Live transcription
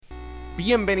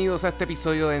Bienvenidos a este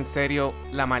episodio de En Serio.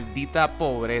 La maldita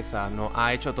pobreza nos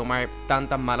ha hecho tomar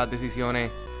tantas malas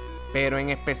decisiones, pero en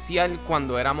especial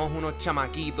cuando éramos unos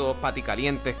chamaquitos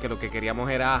paticalientes que lo que queríamos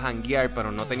era janguear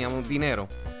pero no teníamos dinero.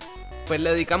 Pues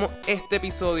le dedicamos este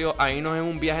episodio a irnos en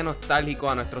un viaje nostálgico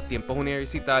a nuestros tiempos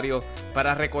universitarios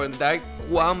para recordar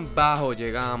cuán bajo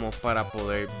llegábamos para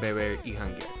poder beber y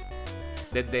janguear.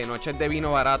 Desde noches de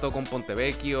vino barato con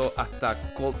Pontevecchio hasta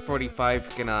Colt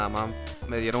 45, que nada más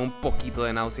me dieron un poquito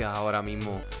de náuseas ahora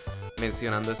mismo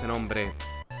mencionando ese nombre.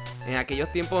 En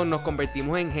aquellos tiempos nos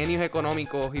convertimos en genios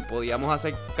económicos y podíamos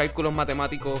hacer cálculos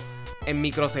matemáticos en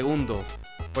microsegundos,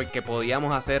 porque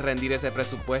podíamos hacer rendir ese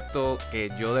presupuesto que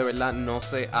yo de verdad no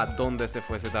sé a dónde se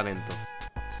fue ese talento.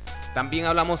 También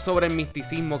hablamos sobre el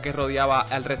misticismo que rodeaba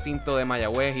al recinto de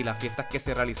Mayagüez y las fiestas que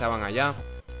se realizaban allá.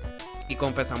 Y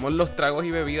confesamos los tragos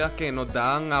y bebidas que nos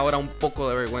dan ahora un poco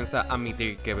de vergüenza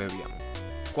admitir que bebíamos.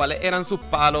 ¿Cuáles eran sus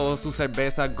palos, sus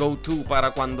cervezas go-to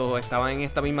para cuando estaban en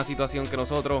esta misma situación que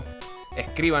nosotros?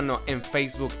 Escríbanos en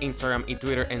Facebook, Instagram y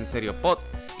Twitter en SerioPod.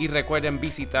 Y recuerden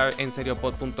visitar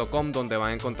enseriopod.com, donde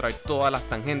van a encontrar todas las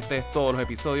tangentes, todos los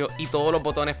episodios y todos los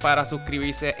botones para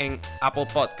suscribirse en Apple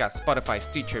Podcasts, Spotify,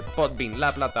 Stitcher, Podbean,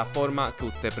 la plataforma que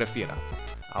usted prefiera.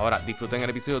 Ahora disfruten el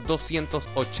episodio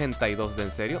 282 de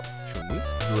En Serio. Should we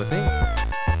do a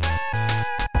thing?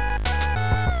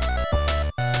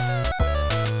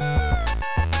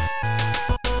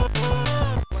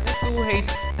 ¿Cuál es tu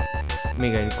hate,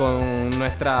 Miguel, con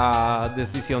nuestra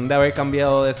decisión de haber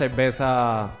cambiado de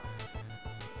cerveza?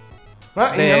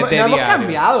 Bueno, De y no hemos diario.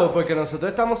 cambiado, porque nosotros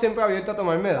estamos siempre abiertos a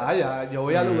tomar medallas. Yo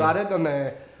voy a lugares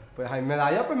donde pues hay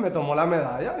medallas, pues me tomo la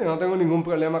medalla. Yo no tengo ningún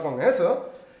problema con eso.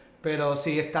 Pero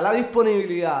si está la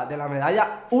disponibilidad de la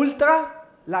medalla Ultra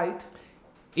Light...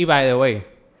 Y by the way,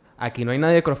 aquí no hay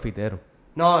nadie crossfitero.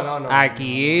 No.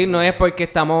 Aquí no es porque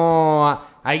estamos...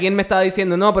 Alguien me estaba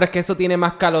diciendo, no, pero es que eso tiene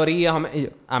más calorías. Y yo,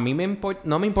 a mí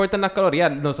no me importan las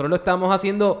calorías. Nosotros lo estamos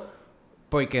haciendo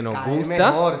porque nos Cae gusta,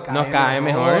 mejor, nos cae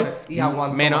mejor, y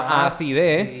aguanto menos más.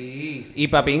 acidez. Sí. Y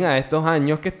papín, a estos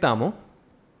años que estamos,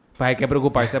 pues hay que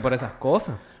preocuparse por esas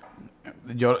cosas.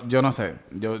 Yo no sé.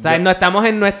 O sea, no estamos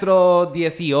en nuestros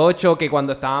 18, que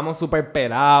cuando estábamos súper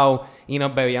pelados y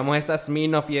nos bebíamos esas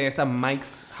Smirnoff y esas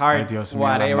Mike's Hard, Ay, Dios mío,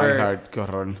 whatever. la My Heart, qué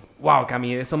horror. Wow, que a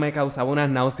mí eso me causaba unas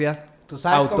náuseas ¿Tú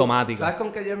sabes automáticas. ¿Sabes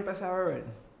con qué yo empecé a beber?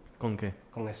 ¿Con qué?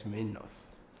 Con Smirnoff.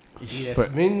 Y de Pues-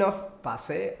 Smirnoff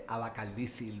pasé a Bacardi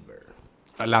Silver.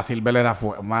 La Silver era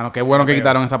fuerte. Mano, qué bueno que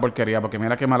quitaron esa porquería, porque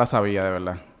mira qué mala sabía, de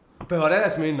verdad. Peor era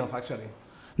Smirnoff, actually.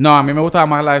 No, a mí me gustaba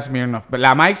más la de Smirnoff.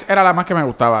 La Mike's era la más que me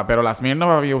gustaba, pero la Smirnoff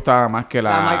a mí me gustaba más que La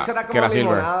la, Mike's era que como la Silver.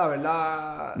 limonada,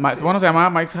 ¿verdad? Sí. Bueno, se llamaba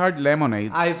Mike's Hard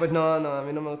Lemonade. Ay, pues no, a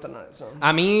mí no me gusta nada de eso.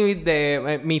 A mí,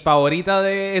 mi favorita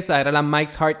de esa era la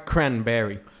Mike's Hard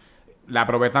Cranberry. La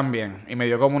probé también. Y me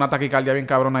dio como una taquicardia bien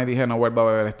cabrona y dije, no vuelvo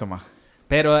a beber esto más.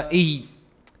 Pero, y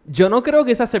yo no creo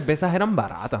que esas cervezas eran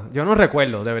baratas. Yo no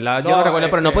recuerdo, de verdad. Yo No, no recuerdo,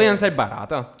 pero no este- podían ser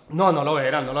baratas. No lo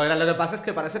eran. Lo que pasa es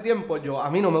que para ese tiempo a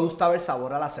mí no me gustaba el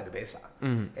sabor a la cerveza.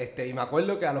 Y me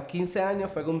acuerdo que a los 15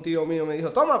 años fue que un tío mío me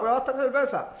dijo, toma, prueba esta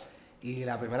cerveza. Y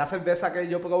la primera cerveza que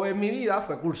yo probé en mi vida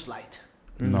fue Coors Light.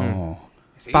 No.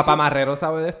 Sí, Papá sí. Marrero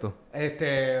sabe de esto.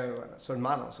 Bueno, su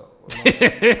hermano, no sé.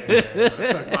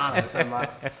 Su hermano.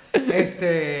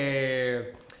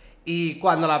 Y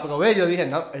cuando la probé, yo dije,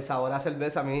 no, el sabor a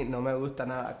cerveza a mí no me gusta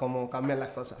nada, cómo cambian las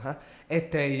cosas.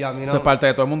 Y yo a mí no... Eso es parte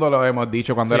de todo el mundo, lo hemos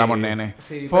dicho cuando Sí. éramos nenes.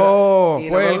 Sí, Fo,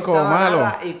 y no me puerco, gustaba malo.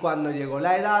 nada, y cuando llegó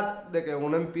la edad de que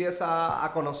uno empieza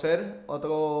a conocer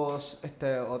otras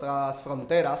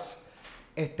fronteras,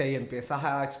 y empiezas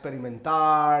a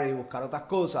experimentar y buscar otras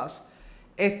cosas,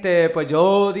 pues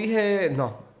yo dije,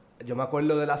 no, yo me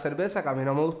acuerdo de la cerveza que a mí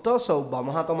no me gustó, so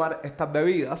vamos a tomar estas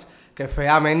bebidas que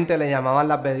feamente le llamaban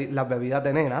las bebidas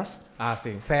de nenas. Ah,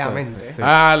 sí. Feamente. Sí.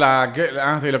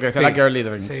 Sí, lo que decía Sí. la Girly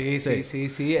Drinks.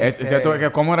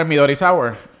 Sí. ¿Cómo era el Midori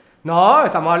Sour? No,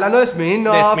 estamos hablando de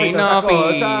Smirnoff, De y Smirnoff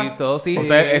todas esas y cosas. todo, sí.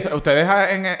 ¿Ustedes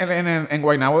en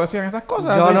Guaynabo decían esas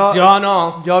cosas? Yo así? no. Yo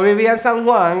no. Yo vivía en San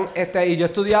Juan, y yo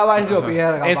estudiaba en Río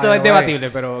Piedra. Eso by es the way.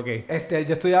 debatible, pero ok.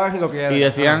 Yo estudiaba en Río Piedra.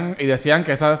 Y decían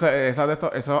que eso ¿sabes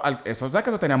que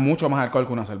eso tenía mucho más alcohol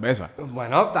que una cerveza?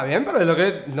 Bueno, está bien, pero es lo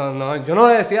que... No, yo no lo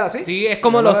decía así. Sí, es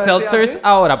como Yo no los lo decía seltzers así.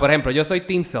 ahora. Por ejemplo, yo soy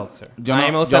Team Seltzer. A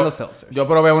mí me gustan los seltzers. Yo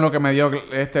probé uno que me dio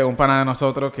un pana de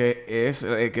nosotros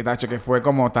que fue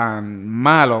como tan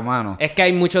malo, mano. Es que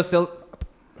hay muchos seltzers...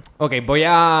 Ok,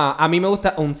 a mí me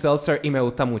gusta un seltzer y me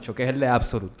gusta mucho, que es el de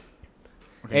Absolute.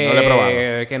 Ok, no lo he probado.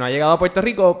 Que no ha llegado a Puerto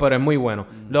Rico, pero es muy bueno.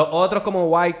 Los otros como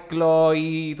White Claw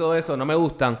y todo eso no me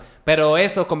gustan. Pero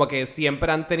esos como que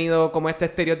siempre han tenido como este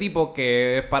estereotipo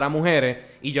que es para mujeres.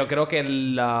 Y yo creo que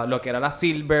lo que era la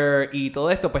Silver y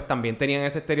todo esto, pues también tenían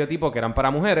ese estereotipo que eran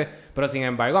para mujeres. Pero sin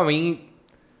embargo, a mí,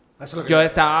 yo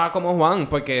estaba como Juan,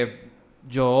 porque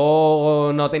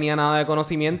yo no tenía nada de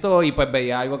conocimiento y pues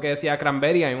veía algo que decía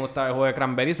Cranberry. A mí me gustaba el juego de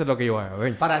Cranberry, eso es lo que yo iba a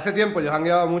ver. Para ese tiempo yo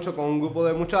jangueaba mucho con un grupo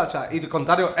de muchachas y al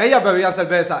contrario, ellas bebían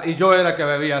cerveza y yo era el que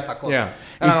bebía esas cosas.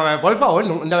 Por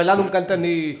favor, de verdad nunca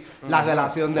entendí la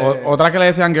relación de... Otra que le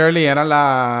decían girly eran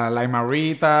las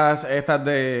marritas, estas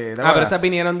de... pero esas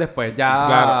vinieron después.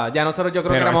 Ya nosotros yo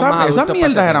creo que éramos más adultos. Esas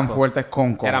mierdas eran fuertes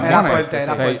con cojones. Era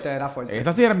fuerte.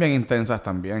 Esas sí eran bien intensas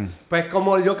también. Pues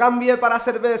como yo cambié para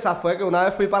cerveza fue que una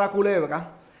vez fui para Culebra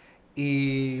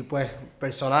y pues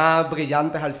personas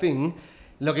brillantes al fin,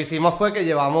 lo que hicimos fue que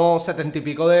llevamos 70 y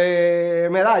pico de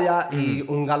medallas y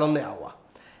un galón de agua.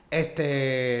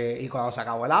 Y cuando se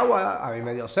acabó el agua, a mí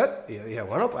me dio sed y yo dije,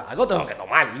 bueno, pues algo tengo que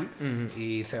tomar.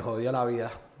 Y se jodió la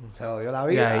vida.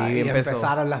 Y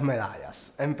empezaron las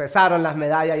medallas. Empezaron las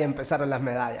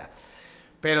medallas.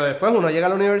 Pero después uno llega a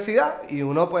la universidad y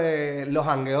uno, pues, los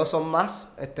jangueos son más...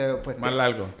 más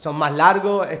largos. Son más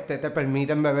largos, te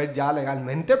permiten beber ya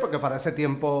legalmente, porque para ese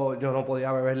tiempo yo no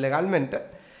podía beber legalmente.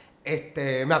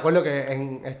 Me acuerdo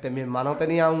que mi hermano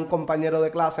tenía un compañero de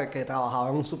clase que trabajaba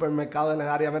en un supermercado en el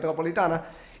área metropolitana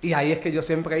y ahí es que yo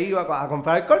siempre iba a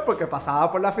comprar alcohol porque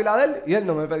pasaba por la fila de él y él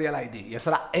no me pedía el ID y eso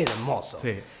era hermoso.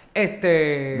 Sí.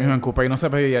 Mijo, en Coupé no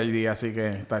se pedía ID, así que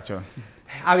está hecho.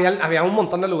 Había un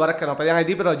montón de lugares que no pedían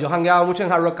ID, pero yo jangueaba mucho en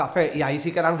Hard Rock Café y ahí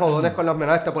sí que eran jodones con los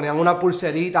menores, te ponían una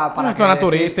pulserita para una zona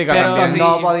turística también.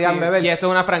 No podían beber. Y eso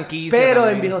es una franquicia. Pero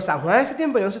también. en Viejo San Juan en ese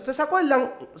tiempo, yo no sé si ustedes se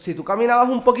acuerdan, si tú caminabas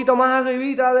un poquito más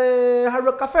arribita de Hard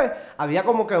Rock Café, había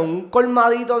como que un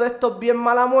colmadito de estos bien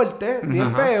mala muerte,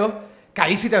 bien feos, que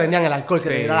ahí sí te vendían el alcohol que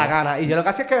te diera la gana. Y yo lo que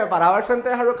hacía es que me paraba al frente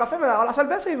de Hard Rock Café, me daba la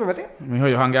cerveza y me metía. Mijo,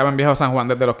 yo jangueaba en Viejo San Juan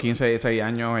desde los 15, 16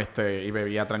 años y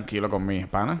bebía tranquilo con mis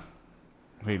panas.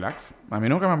 Relax. A mí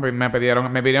nunca me pidieron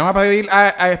a pedir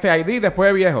a este ID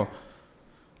después de viejo.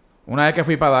 Una vez que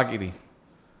fui para Daquiti.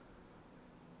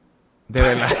 De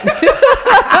verdad.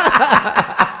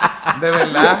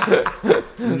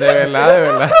 De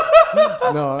verdad.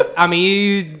 No, a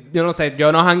mí, yo no sé,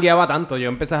 yo no jangueaba tanto. Yo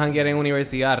empecé a janguear en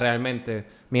universidad realmente.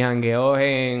 Mis jangueos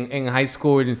en high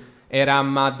school eran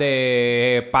más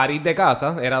de parties de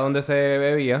casa. Era donde se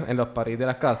bebía, en los parties de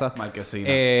las casas. Marquesina.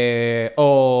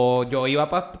 O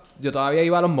yo todavía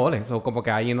iba a los moles. O como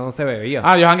que allí no se bebía.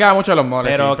 Yo jangueaba mucho en los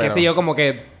moles, pero qué sé yo, como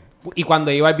que... Y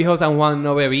cuando iba al Viejo San Juan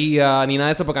no bebía ni nada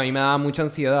de eso porque a mí me daba mucha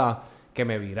ansiedad que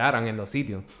me viraran en los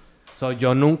sitios.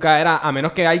 Yo nunca era... A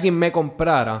menos que alguien me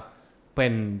comprara,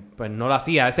 pues no lo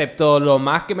hacía. Excepto lo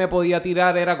más que me podía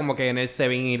tirar era como que en el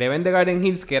 7-Eleven de Garden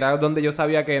Hills, que era donde yo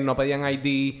sabía que no pedían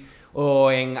ID... O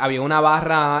había una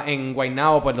barra en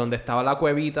Guaynabo, pues donde estaba la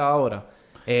cuevita ahora,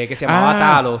 que se llamaba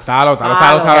Talos. Talos,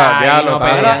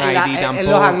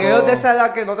 en los jangueos de esa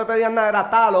edad que no te pedían nada era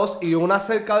Talos y una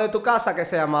cerca de tu casa que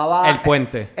se llamaba... El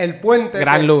Puente. El Puente.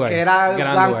 Gran lugar. Que era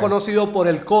tan conocido por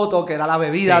el coto, que era la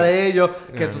bebida de ellos,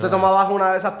 que tú te tomabas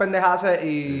una de esas pendejadas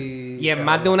y en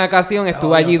más de una ocasión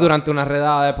estuve allí durante una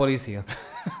redada de policía.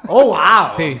 ¡Oh,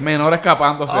 wow! Sí. Menor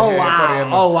escapándose.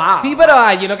 Corriendo. ¡Oh, wow! Sí, pero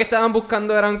allí lo que estaban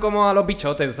buscando eran como a los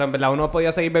bichotes. O sea, en verdad uno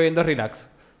podía seguir bebiendo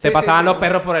relax. Se pasaban los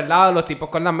perros por el lado, los tipos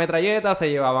con las metralletas, se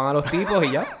llevaban a los tipos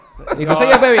y ya. Y tú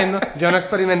seguías bebiendo. Yo no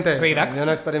experimenté relax.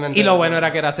 Eso. Y lo bueno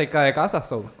era que era cerca de casa,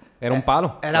 era un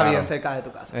palo. Era bien cerca de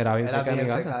tu casa. Era bien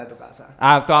cerca de tu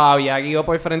casa. Todavía guío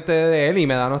por frente de él y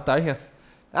me da nostalgia.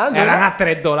 Eran a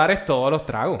 $3 todos los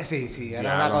tragos. Sí,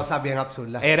 era una cosa bien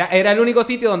absurda. Era el único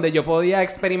sitio donde yo podía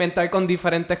experimentar con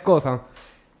diferentes cosas.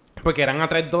 Porque eran a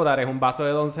 $3 un vaso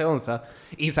de 11 onzas.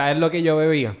 ¿Y sabes lo que yo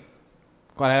bebía?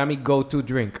 ¿Cuál era mi go-to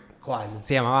drink? ¿Cuál?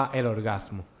 Se llamaba el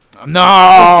orgasmo.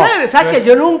 ¡No! ¿En serio? ¿Sabes que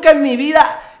yo nunca en mi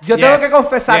vida... Yo tengo que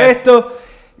confesar esto.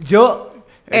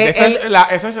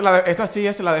 Esta sí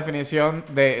es la definición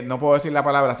de... No puedo decir la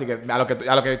palabra, así que a lo que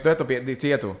tú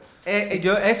sigue tú.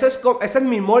 Ese es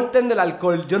mi molten del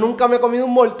alcohol. Yo nunca me he comido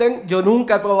un molten, yo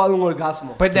nunca he probado un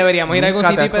orgasmo. Pues deberíamos ir a algún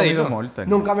sitio y pedirlo.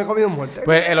 Nunca me he comido un molten.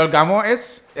 Pues el orgasmo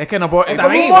es que no puedo... Está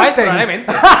bien igual,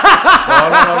 probablemente. No.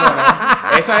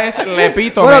 Esa es el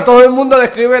epítome. Bueno, todo el mundo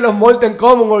describe los molten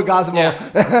como un orgasmo. Yeah.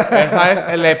 Esa es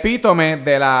el epítome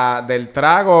del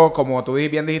trago, como tú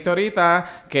bien dijiste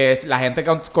ahorita, que es la gente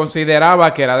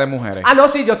consideraba que era de mujeres. No,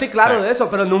 sí, yo estoy claro de eso,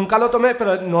 pero nunca lo tomé,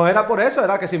 pero no era por eso,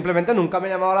 era que simplemente nunca me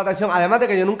llamaba la atención. atención. Además de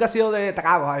que yo nunca he sido de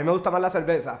tragos. A mí me gusta más la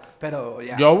cerveza. Pero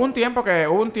ya. Yo hubo un tiempo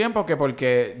que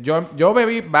porque yo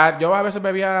bebí, yo a veces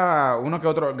bebía uno que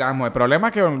otro orgasmo. El problema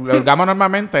es que el orgasmo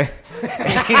normalmente...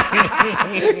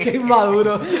 ¡Qué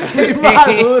inmaduro! ¡Qué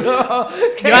inmaduro!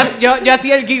 Yo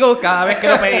hacía el giggle cada vez que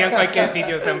lo pedía en cualquier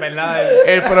sitio, o sea, en verdad.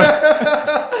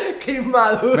 ¡Qué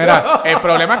inmaduro! Mira, el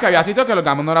problema es que había sitios que los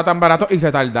orgasmos no era tan baratos y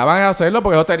se tardaban en hacerlo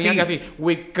porque ellos tenían que así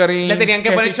whipped cream, Le tenían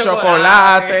que poner si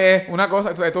chocolate. una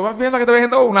cosa. O sea, tú vas viendo que te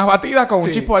viendo unas batidas con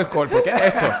un chispo de alcohol. ¿Por qué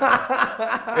es eso?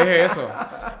 Es eso.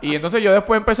 Y entonces yo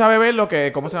después empecé a beber lo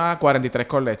que, ¿cómo se llama? 43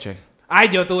 con leche. Ay,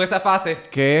 yo tuve esa fase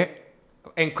Que...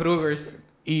 en Kruger's.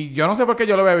 Y yo no sé por qué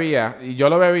yo lo bebía. Y yo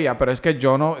lo bebía, pero es que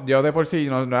yo de por sí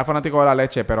no era fanático de la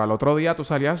leche. Pero al otro día tú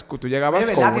llegabas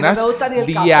Oye, con ¿verdad? unas ¿No te gusta ni el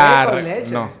café con diarreas.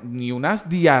 leche? No, ni unas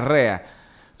diarreas.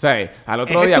 O sea, al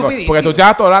otro Es día. estupidísimo. Porque tú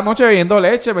llevas toda la noche bebiendo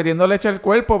leche, metiendo leche al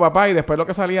cuerpo, papá. Y después lo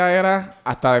que salía era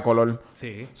hasta de color.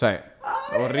 Sí. O sea,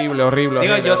 horrible. Digo,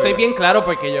 horrible. yo estoy bien claro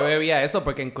porque yo bebía eso,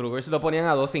 porque en Kruger's lo ponían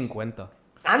a $2.50.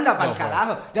 Anda pa'l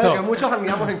carajo. Ya So, que muchos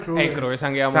jangueamos en Kruger's. En Kruger's O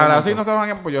hangueamos sea, un ahora sí montón.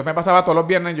 nosotros, pues yo me pasaba todos los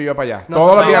viernes, yo iba para allá. Nosotros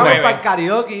Todos los íbamos viernes. para el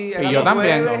karaoke. Y eran yo los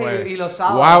también. jueves y los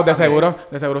sábados. Wow, de también.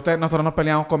 seguro nosotros nos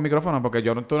peleamos con micrófonos porque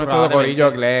tú no estás de Probablemente.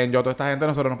 corillo, Glenn, yo, toda esta gente,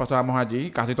 nosotros nos pasábamos allí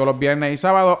casi todos los viernes y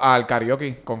sábados al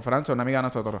karaoke con Francia, una amiga de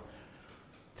nosotros.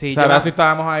 Sí, O sea, yo ahora sí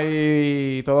estábamos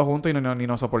ahí todos juntos y ni nos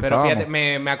Pero soportábamos. fíjate,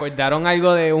 me acordaron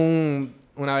algo de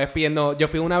una vez pidiendo... Yo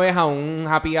fui una vez a un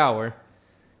happy hour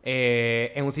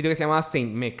en un sitio que se llama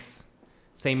Saint Mix.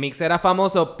 Saint Mix era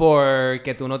famoso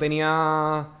porque tú no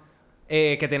tenías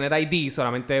que tener ID,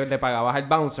 solamente le pagabas al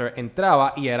bouncer,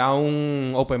 entraba y era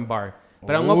un open bar.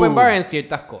 Pero era un open bar en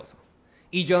ciertas cosas.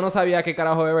 Y yo no sabía qué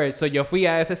carajo beber. So yo fui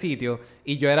a ese sitio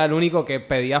y yo era el único que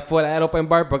pedía fuera del open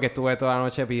bar porque estuve toda la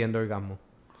noche pidiendo orgasmo.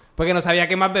 Porque no sabía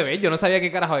qué más beber. Yo no sabía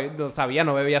qué carajo.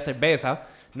 No bebía cerveza.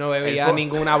 No bebía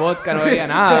ninguna vodka. No bebía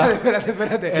nada.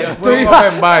 Espérate. Fue un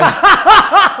open bar.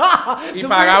 Y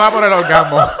pagaba por el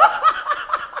orgasmo.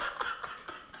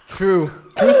 True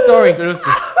story. True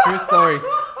story.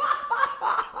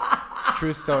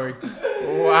 True story.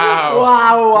 Wow.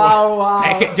 Wow.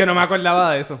 Es que yo no me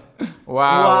acordaba de eso.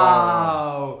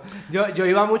 Wow. Yo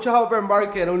iba mucho a Open Bar,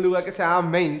 que era un lugar que se llama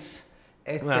Maze.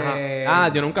 Ajá. Ah,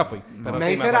 yo nunca fui. Pero sí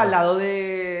Maze me era al acuerdo. lado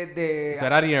de Eso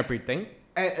era Dinner Pretend.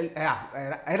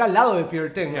 era al lado de Pure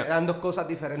Ten. Yeah. Eran dos cosas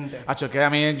diferentes. Acho, que a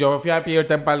mí, yo fui a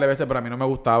Peter un par de veces, pero a mí no me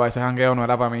gustaba. Ese jangueo no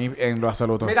era para mí en lo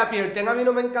absoluto. Mira, Pure Ten a mí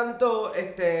no me encantó.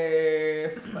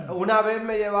 Una vez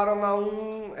me llevaron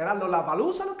a ¿eran los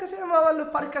Lollapalooza los que se llamaban los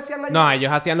parques que hacían allá? No,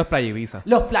 ellos hacían los Playa Ibiza.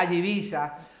 Los Playa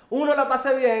Ibiza. Uno la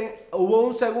pasé bien. Hubo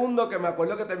un segundo que me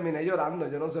acuerdo que terminé llorando.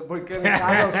 Yo no sé por qué. Me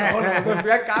cargo solo. Me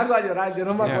fui al cargo a llorar. Yo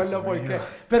no me acuerdo Dios por mío. qué.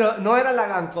 Pero no era la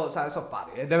gran cosa esos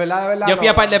parties. De verdad. Yo fui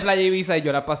no. a par de Playa Ibiza y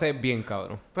yo la pasé bien,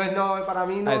 cabrón. Pues no, para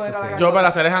mí no Eso era sí. la gran Yo, cosa.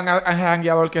 para ser el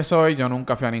jangueador que soy, yo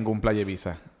nunca fui a ningún Playa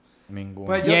Ibiza. Ninguno.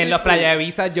 Pues Y yo en sí los fui. Playa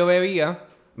Ibiza yo bebía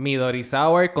Midori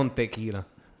Sour con tequila.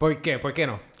 ¿Por qué? ¿Por qué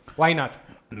no? Why not?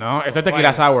 No, ese es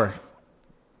tequila sour.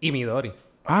 Y Midori.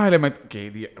 Ah,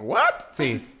 ¿What?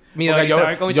 Sí. Porque Midori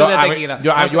Sour con yo, mucho de a mí- tequila.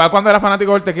 yo cuando era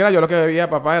fanático del tequila, yo lo que bebía,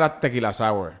 papá, era tequila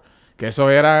sour. Que eso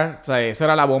era, o sea, eso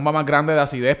era la bomba más grande de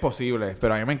acidez posible.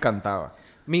 Pero a mí me encantaba.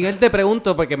 Miguel, te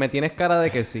pregunto porque me tienes cara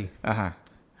de que sí. Ajá.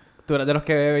 Tú eres de los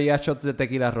que bebía shots de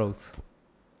tequila Rose.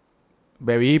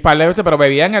 Bebí un par de veces, pero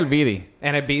bebía en el BD.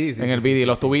 En el BD, sí. En el BD,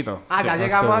 los tubitos. Ah, Sí, ya no,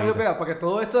 llegamos a estoy Río bien. Piedra. Porque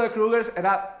todo esto de Kruger's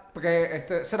era... Porque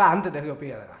eso era antes de Río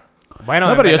Piedra. Bueno,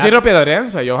 No, en pero yo verdad- soy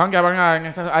río-piedrense. Yo jangueaba en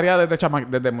esa área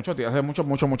desde mucho tiempo. Hace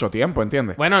mucho tiempo,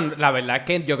 ¿entiendes? Bueno, la verdad es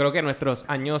que yo creo que nuestros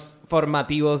años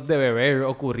formativos de beber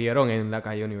ocurrieron en la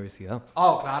calle Universidad.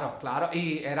 Oh, claro.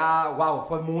 Y era... Wow,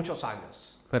 fue muchos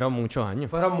años. Pero muchos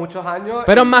años. Fueron muchos años.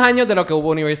 Pero más años de lo que hubo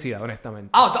universidad,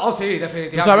 honestamente. Sí,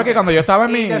 definitivamente. Tú sabes que cuando yo estaba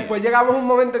en Y mi... después llegamos a un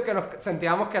momento en que nos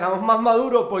sentíamos que éramos más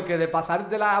maduros porque de pasar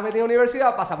de la avenida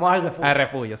Universidad pasamos al refugio. Al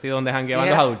refugio, sí, donde Y jangueaban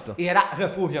era- los adultos. Y era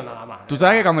refugio nada más. Tú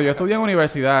sabes que cuando yo estudié en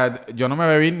universidad, yo no me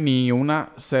bebí ni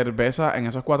una cerveza en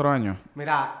esos 4 años.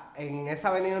 Mira, en esa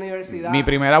avenida Universidad... Mi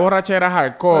primera borrachera fue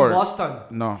hardcore... en Boston.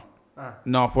 No. Ah,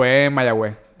 No, fue en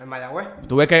Mayagüez. en Mayagüez.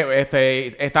 Tuve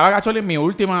que... estaba gacholi en mi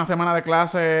última semana de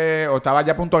clase, o estaba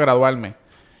ya a punto de graduarme.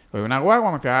 Cogí una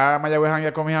guagua, me fui a Mayagüez a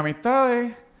janguear con mis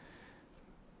amistades.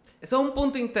 Eso es un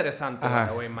punto interesante, Ajá.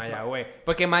 Mayagüez.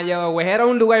 Porque Mayagüez era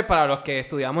un lugar para los que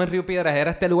estudiamos en Río Piedras, era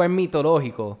este lugar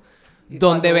mitológico. Y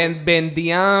Donde cuando-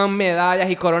 vendían medallas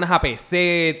y coronas a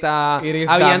peseta. It is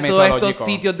Habían that todos estos methodological.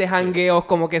 sitios de jangueos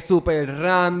como que súper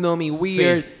random y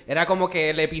weird. Era como que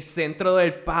el epicentro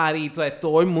del party.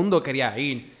 Todo el mundo quería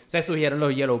ir. O sea, surgieron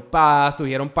los Yellow Pass,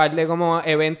 surgieron un par de como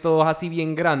eventos así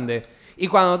bien grandes. Y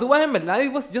cuando tú vas, en verdad,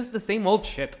 it was just the same old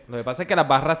shit. Lo que pasa es que las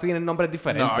barras tienen nombres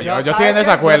diferentes. No, yo estoy en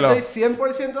desacuerdo. Yo estoy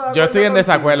 100% de acuerdo. Yo estoy en contigo.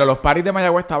 desacuerdo. Los paris de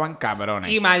Mayagüez estaban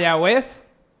cabrones. Y Mayagüez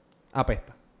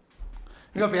apesta.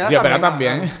 Río Piedras Yo, pero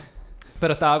también.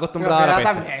 Pero estaba Río acostumbrado a la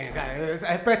Piedras peste. también.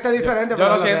 Es peste diferente. Yo pero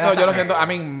lo Río siento, Piedras yo lo también. siento. A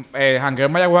mí, el jangueo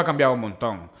en Mayagüez ha cambiado un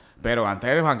montón. Pero antes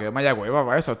el jangueo en Mayagüez,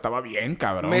 papá, eso estaba bien,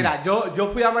 cabrón. Mira, yo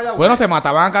fui a Mayagüez. Bueno, se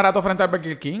mataban a carato frente al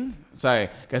Burger King. ¿Sabes?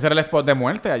 Que ese era el spot de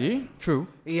muerte allí. True.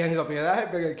 Y en Río Piedras es el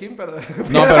Burger King, pero...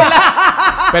 No,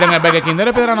 pero en el Burger King de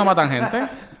Río Piedra no matan gente.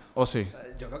 ¿O sí?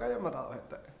 Yo creo que hayan matado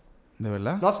gente. ¿De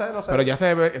verdad? No sé. Pero ya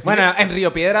se ve... sí. Bueno, en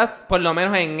Río Piedras, por lo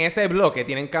menos en ese bloque,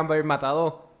 tienen que haber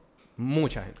matado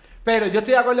mucha gente. Pero yo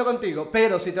estoy de acuerdo contigo,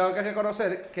 pero sí tengo que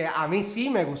reconocer que a mí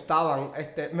sí me gustaban,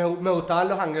 me gustaban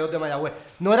los jangueos de Mayagüez.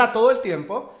 No era todo el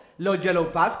tiempo. Los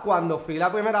Yellow Pass, cuando fui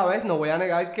la primera vez, no voy a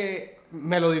negar que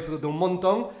me lo disfruté un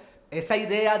montón. Esa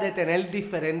idea de tener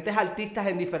diferentes artistas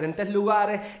en diferentes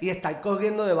lugares y estar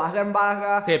corriendo de barra en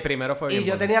barra. Sí, el primero fue bien Y yo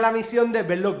bueno. tenía la misión de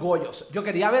ver los Goyos. Yo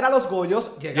quería ver a los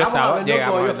Goyos, llegamos a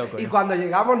ver los Goyos. Y cuando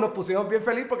llegamos nos pusimos bien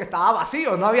felices porque estaba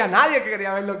vacío. No había nadie que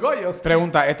quería ver los Goyos.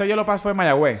 Pregunta, ¿este Yellow Pass fue en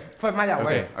Mayagüez? Fue en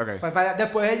Mayagüez. Ok, ok. Fue en Mayagüez.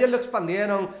 Después ellos lo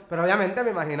expandieron, pero obviamente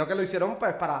me imagino que lo hicieron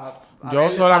pues para...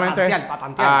 Yo solamente para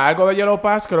tantear. a algo de Yellow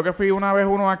Pass, creo que fui una vez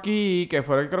uno aquí, que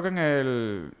fue creo que en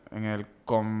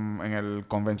el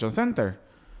Convention Center.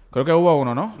 Creo que hubo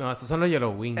uno, ¿no? No, esos son los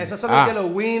Yellow Wings. Esos son Ah. los Yellow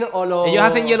Win o los... Ellos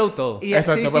hacen Yellow todo. Y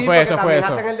Eso, sí, pues sí, fue porque eso, fue también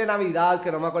eso. hacen el de Navidad,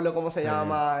 que no me acuerdo cómo se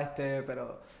llama,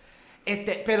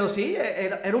 pero sí,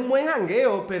 era un buen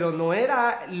jangueo, pero no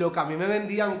era lo que a mí me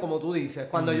vendían, como tú dices.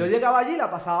 Cuando yo llegaba allí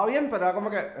la pasaba bien, pero era como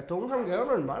que esto es un jangueo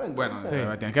normal. Bueno,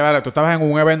 Entonces. tienes que ver, tú estabas en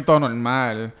un evento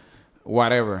normal,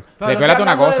 whatever. Pero no Recuérdate estoy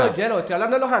una hablando de cosa. los hielos, estoy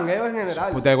hablando de los jangueos en general.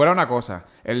 Pues te recuerda una cosa.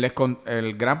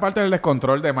 El gran parte del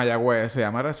descontrol de Mayagüez se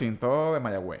llama recinto de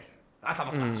Mayagüez.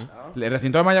 Estamos claros. El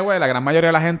recinto de Mayagüez, la gran mayoría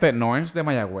de la gente no es de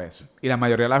Mayagüez. Y la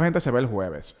mayoría de la gente se ve el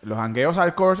jueves. Los jangueos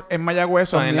hardcore en Mayagüez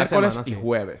son en la miércoles semana, y sí.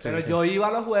 jueves. Pero yo iba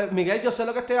a los jueves. Miguel, yo sé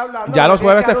lo que estoy hablando. Ya no los tienes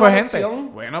jueves que se dar fue una gente.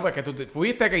 lección. Bueno, pues que tú te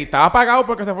fuiste, que estaba apagado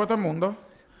porque se fue todo el mundo.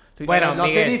 Bueno, no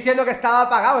Miguel. estoy diciendo que estaba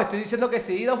apagado, estoy diciendo que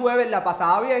sí, los jueves la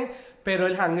pasaba bien, pero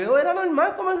el jangueo era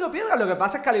normal como en Río Piedra. Lo que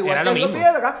pasa es que al igual Era que lo en Río mismo.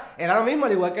 Piedra, era lo mismo,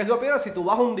 al igual que en Río Piedra, si tú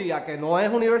vas un día que no es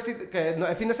que no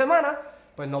es fin de semana,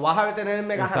 pues no vas a tener el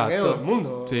mega Exacto. jangueo del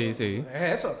mundo. Sí, sí.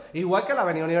 Es eso. Igual que la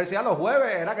Avenida Universidad los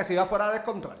jueves era que se iba fuera de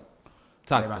descontrol.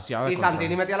 Exacto. Demasiado Y descontrol.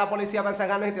 Santini metía a la policía para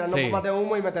encerrarnos y tirarnos Sí. bombas de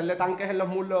humo y meterle tanques en los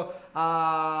muslos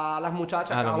a las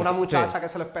muchachas, A a las una muchachas, muchacha que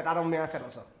se les petaron bien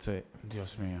asqueroso. Sí.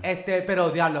 Dios mío. Pero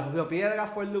diablo, Río Piedra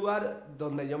fue el lugar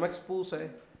donde yo me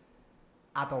expuse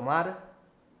a tomar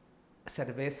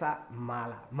cerveza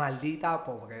mala, maldita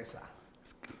pobreza.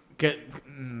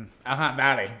 Ajá,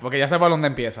 dale. Porque ya sé por dónde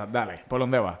empieza. Dale, por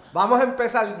dónde va. Vamos a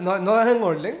empezar, no es en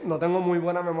orden, no tengo muy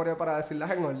buena memoria para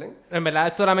decirlas en orden, En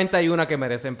verdad, solamente hay una que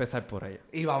merece empezar por ella.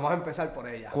 y vamos a empezar por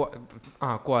ella.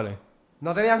 ¿Cuál es?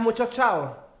 ¿No tenías muchos chavos?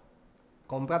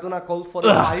 Cómprate una Colt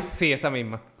 45. Sí, esa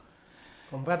misma.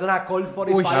 Cómprate una Colt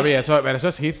 45. Javi, pero eso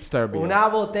es hipster, beer. Una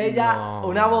botella, No.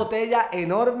 una botella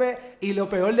enorme, y lo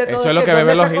peor de todo Eso es lo que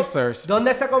beben ¿dónde los se hipsters.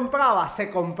 ¿Dónde se compraba? Se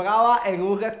compraba en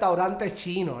un restaurante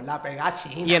chino, la pegá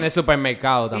china. Y en el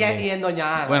supermercado también. Y en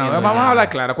Doña Ana. Bueno, Bien, vamos doña a hablar Ana.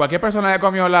 claro. Cualquier persona que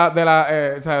comió o sea,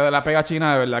 de la pega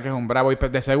china, de verdad que es un bravo. Y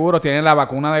de seguro tiene la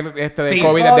vacuna de Sí, COVID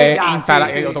COVID, de ya, instalar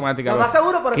sí, sí. automática. Lo más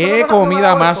seguro, por eso no Qué nos ha comida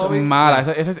tomado el más COVID. mala.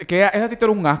 Ese sitio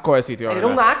era un asco de sitio. Era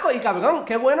 ¿verdad? un asco, y cabrón,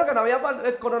 qué bueno que no había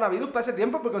el coronavirus para ese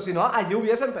tiempo, porque si no, allí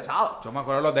hubiese empezado. Yo me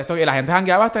acuerdo los de estos. Y la gente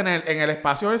jangueaba hasta en el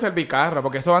espacio del servicarro,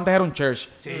 porque eso antes era un church.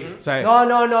 Sí. O sea, No,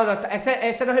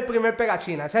 ese no es el primer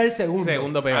pegachina, ese es el segundo.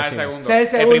 Segundo pega el chino. segundo. Ese es el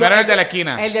segundo. primero era el de la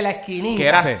esquina. El de la esquinita. Que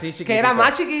era Sí. así chiquitito. Que era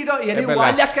más chiquito y era Es igual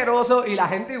verdad. de asqueroso y la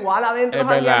gente igual adentro Es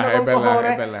verdad, jangueando es con verdad,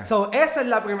 cojones. es verdad. So, esa es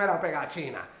la primera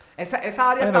pegachina. Esa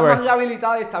área Bueno, está pues. más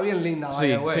rehabilitada y está bien linda. Sí, by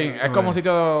the way. sí. Es como un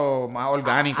sitio más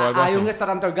orgánico, algo Hay así. un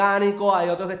restaurante orgánico, hay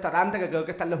otros restaurantes que creo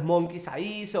que están los Monkeys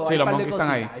ahí. So, Sí, hay los par de monkeys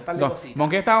están ahí. cositas, hay par de No, cositas.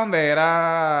 Monkey está donde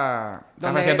era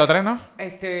Donde- Café 103, ¿no?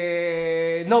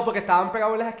 No, porque estaban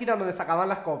pegados en las esquinas donde sacaban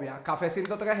las copias. Café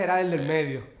 103 era el del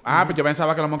medio. Ah, pues yo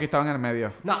pensaba que los monkeys estaban en el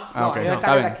medio. No, Ah, ok, ellos no, están está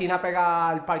en la bien. esquina pegada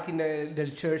al parking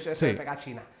del church, ese Sí. de pega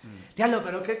China. Diablo,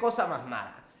 pero qué cosa más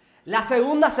mala. La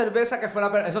segunda cerveza que fue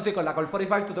eso sí, con la Colt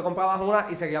 45 tú te comprabas una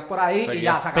y seguías por ahí y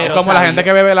ya se acabó. Es Pero como la sabía. gente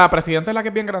que bebe la Presidenta, es la que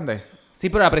es bien grande. Sí,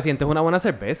 pero la Presidente es una buena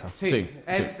cerveza. Sí, Sí,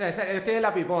 yo estoy en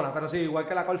la pipona, pero sí, igual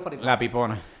que la Colt 45. La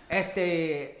pipona.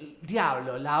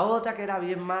 Diablo, la otra que era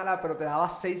bien mala, pero te daba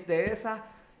 6 de esas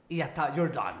y hasta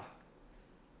you're done.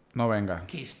 No venga.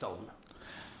 Keystone.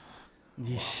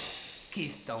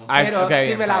 Keystone. Ah, Pero ok, si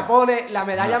bien, me la bien. pones, la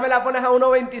medalla me la pones a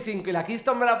 1.25 y la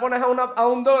Keystone me la pones a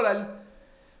 $1,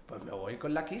 Pues me voy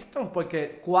con la Keystone,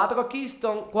 porque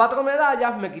 4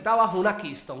 medallas me quitabas una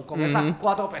Keystone con esas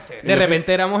 4 pesetas. De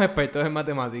repente éramos expertos en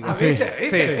matemáticas.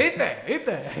 ¿Viste?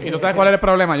 Y tú sabes cuál era el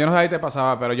problema. Yo no sé si te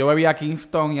pasaba, pero yo bebía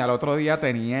Kingston y al otro día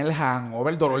tenía el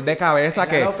hangover, el dolor de cabeza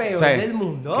Era que... lo peor o sea, del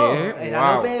mundo. ¿qué? Era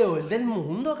lo Wow. peor del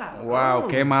mundo, cabrón. Wow,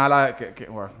 qué mala...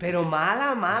 wow. Pero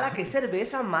mala, qué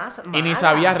cerveza más mala. Y ni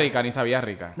sabía rica.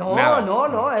 No, Nada.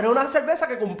 no, era una cerveza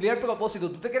que cumplía el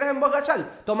propósito. ¿Tú te quieres emborrachar?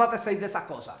 Tómate 6 de esas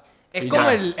cosas. Es Y como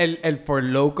ya. el For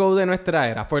Loco de nuestra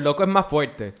era. For Loco es más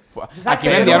fuerte. ¿Sabes Aquí que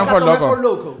yo vendieron nunca For tomé Loco. For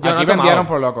Loco? Yo no Aquí he tomado. vendieron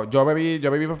For Loco. Yo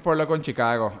viví For Loco en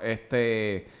Chicago.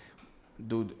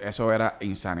 Dude, eso era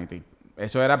insanity.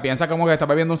 Eso era, piensa como que estás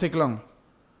bebiendo un ciclón.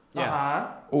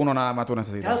 Ajá. Uno nada más tú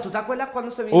necesitas. Claro, ¿tú te acuerdas cuando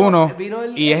se vino? Uno. Vino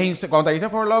el, Y cuando te dice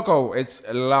For Loco, it's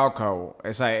loco.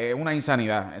 O sea, es una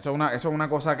insanidad. Eso es una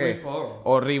cosa que... Muy fun.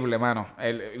 horrible, mano.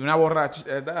 Una borracha...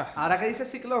 Ahora que dice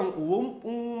ciclón, hubo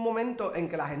un momento en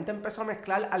que la gente empezó a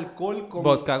mezclar alcohol con...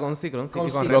 Vodka con ciclón. Sí, con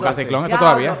y con ciclón. Red Bull. Loca Ciclón, eso Ya,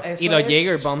 todavía. eso Y los es-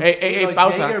 Jaeger Bombs. Y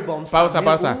los Jaeger Bombs Pausa.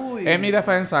 también. Uy. En mi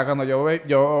defensa, cuando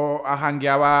yo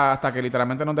jangueaba hasta que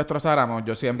literalmente nos destrozáramos,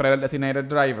 yo siempre era el designated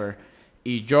driver.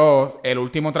 Y yo, el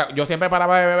último yo siempre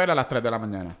paraba de beber a las 3 de la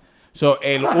mañana. So,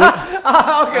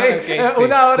 Ah, ok. sí,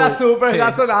 Una hora cool. súper Sí.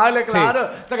 razonable, Sí. claro.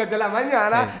 3 de la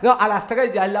mañana. No, a las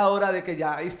 3 ya es la hora de que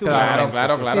ya estuvo. Claro.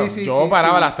 Sí, Yo sí,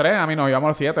 paraba sí. a las 3, a mí nos íbamos a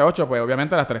las 7, 8, pues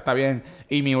obviamente a las 3 está bien.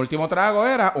 Y mi último trago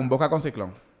era un Vodka con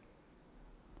ciclón.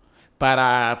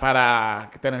 Para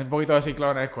tener un poquito de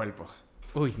ciclón en el cuerpo.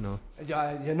 Uy, no. Yo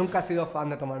nunca he sido fan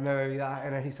de tomarme bebidas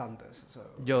energizantes. So.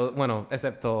 Yo, bueno,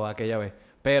 excepto aquella vez.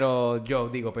 Pero yo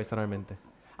digo personalmente.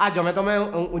 Yo me tomé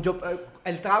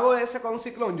el trago ese con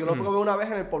ciclón, yo lo probé una vez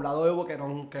en el poblado de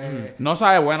Boquerón, que... No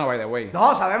sabe bueno, by the way.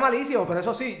 No, sabe malísimo, pero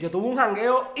eso sí, yo tuve un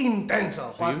jangueo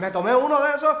intenso. Me tomé uno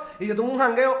de esos y yo tuve un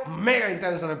jangueo mega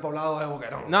intenso en el poblado de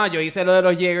Boquerón. No, yo hice lo de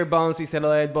los Jaeger Bombs, hice lo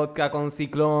del vodka con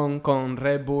ciclón, con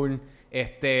Red Bull.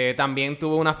 También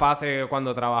tuve una fase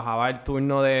cuando trabajaba el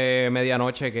turno de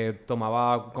medianoche que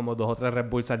tomaba como 2 o 3 Red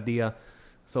Bulls al día.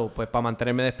 So, pues para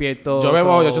mantenerme despierto. Yo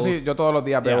bebo, so- yo todos los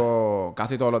días bebo,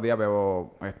 casi todos los días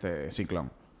bebo ciclón.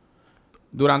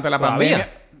 Durante la ¿Todavía? pandemia.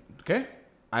 ¿Qué?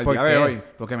 Al ¿Por día qué? de hoy.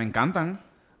 Porque me encantan.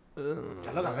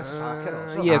 Ya lo que eso sabe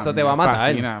asqueroso. Y eso te va a Me matar.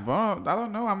 fascina. Bueno, I don't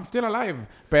know, I'm still alive.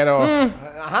 Pero,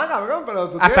 Ajá, cabrón, pero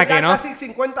tú Hasta tienes que ya no. casi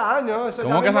 50 años. Eso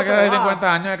 ¿cómo ya que mismo saques se de va.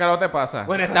 50 años de calor te pasa?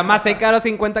 Bueno, estás más cerca de los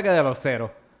 50 que de los 0.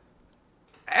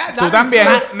 Tú también.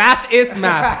 Math is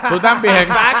math. Tú también.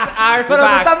 Facts are Pero tú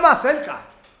facts. estás más cerca.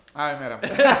 Ay, mira.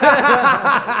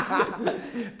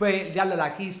 Pues ya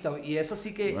la Keystone. Y eso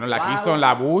sí que. Bueno, la wow. Keystone,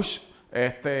 la Bush,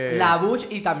 La Bush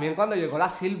y también cuando llegó la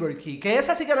Silver Key. Que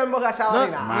esa sí que no emborrachaba No,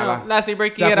 ni nada. mala. La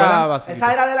Silver Key ¿Se era acuerdan? básica.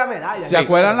 Esa era de la medalla. ¿Se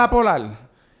acuerdan la Polar?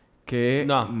 Qué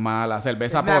No. mala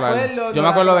cerveza Me Polar. acuerdo, Yo no me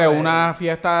acuerdo la de probé. una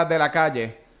fiesta de la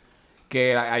calle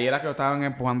que ahí era que estaban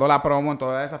empujando la promo en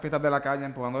todas esas fiestas de la calle,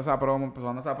 empujando esa promo,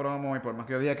 y por más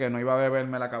que yo dije que no iba a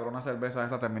beberme la cabrona cerveza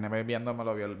esta, terminé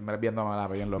bebiéndomela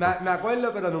bien loco. Me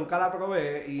acuerdo, pero nunca la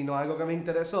probé y no es algo que me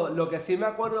interesó. Lo que sí me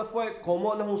acuerdo fue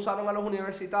cómo nos usaron a los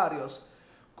universitarios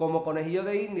como conejillos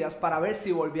de indias para ver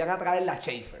si volvían a traer la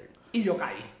Schaefer. Y yo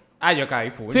caí. Yo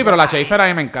caí full. Sí, pero la Schaefer a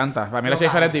mí me encanta. Para mí la Yo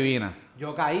Schaefer caí. es divina.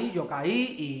 Yo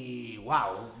caí y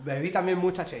wow, bebí también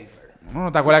mucha Schaefer.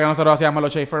 ¿No te acuerdas que nosotros hacíamos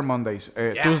los Schaefer Mondays?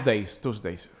 Yeah. Tuesdays.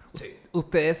 Sí.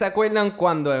 ¿Ustedes se acuerdan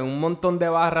cuando en un montón de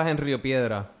barras en Río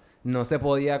Piedra no se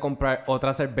podía comprar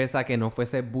otra cerveza que no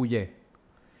fuese Bulle?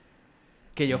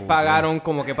 Que ellos pagaron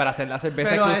como que para hacer la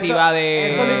cerveza Pero exclusiva de...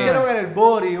 Eso lo hicieron en el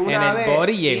Bori una En el vez.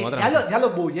 Bori y en otra. Ya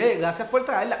los bullé, gracias por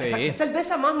traerla. Sí. O sea, ¿qué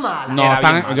cerveza más mala? No, Era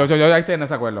están, bien mala. yo ahí estoy en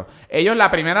desacuerdo. Ellos, la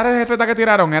primera receta que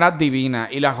tiraron era divina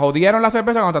y la jodieron la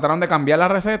cerveza cuando trataron de cambiar la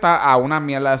receta a una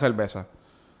mierda de cerveza.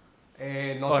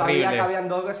 No Horrible. sabía que habían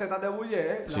 2 recetas de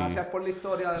bullé. Sí. Gracias por la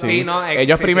historia. De Sí, la... no,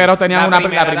 Ellos sí, primero sí. tenían La la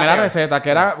primera primera era receta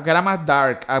que era más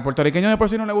dark. Al puertorriqueño de por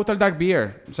sí no le gusta el dark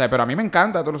beer. O sea, pero a mí me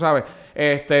encanta, tú lo sabes.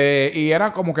 Y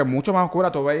era como que mucho más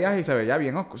oscura. Tú veías y se veía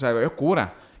bien, se veía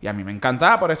oscura. Y a mí me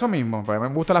encantaba por eso mismo. Pues me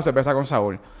gusta la cerveza con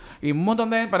sabor. Y un montón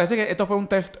de... Parece que esto fue un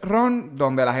test run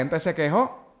donde la gente se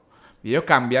quejó. Y ellos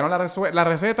cambiaron la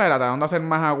receta y la trataron de hacer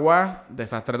más agua.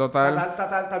 Desastre total.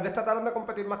 Tal vez trataron de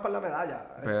competir más con la medalla.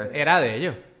 Pues, Era de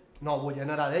ellos. No, bullé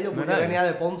no era de ellos. ¿No Bullé era de venía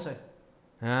de Ponce.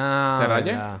 Ah,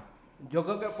 ¿Serralle? ya. Yo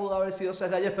creo que pudo haber sido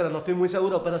Serralles, pero no estoy muy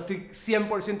seguro. Pero estoy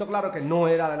 100% claro que no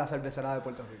era de la cervecera de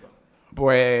Puerto Rico.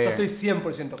 pues Eso estoy 100%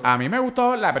 claro. a mí me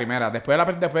gustó la primera. Después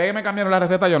de que me cambiaron la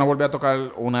receta, yo no volví a tocar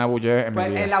una bulle en mi Pues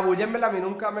vida. en la bullé en verdad a mí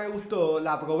nunca me gustó,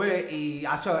 la probé y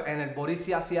en el Boris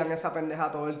sí hacían esa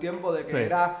pendeja todo el tiempo de que Sí.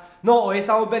 era, no, hoy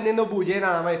estamos vendiendo bullé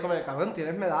nada más, y es como, cabrón,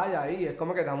 tienes medalla ahí, es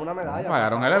como que dame una medalla.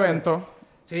 Pagaron por el favor. evento.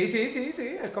 Sí.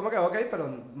 Es como que, ok, pero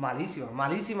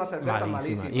malísima cerveza,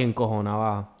 malísima. Y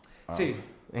encojonaba. Sí.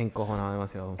 Encojonaba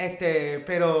demasiado.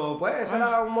 Pero pues, eso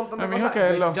era un montón de me dijo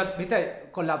cosas. que lo- Viste,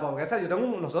 con la pobreza,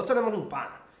 nosotros tenemos un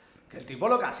pana. Que el tipo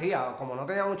lo que hacía, como no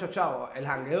tenía muchos chavos, el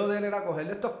jangueo de él era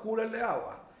cogerle estos coolers de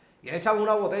agua. Y él echaba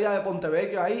una botella de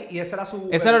Pontevecchio ahí y ese era su...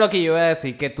 Eso era lo que yo iba a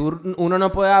decir, que uno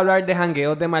no puede hablar de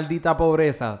jangueos de maldita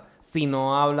pobreza si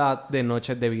no habla de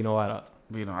noches de vino barato.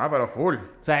 Vino, pero full. O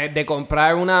sea, de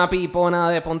comprar una pipona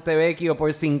de Pontevecchio por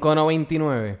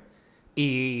 $5.99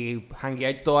 y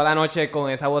janguear toda la noche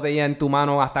con esa botella en tu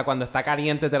mano hasta cuando está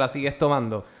caliente te la sigues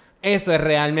tomando. Eso es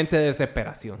realmente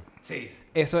desesperación. Sí.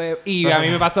 Eso es... Y a mí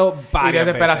me pasó Y varias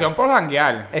desesperación por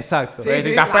janguear. veces. Exacto. Sí, Si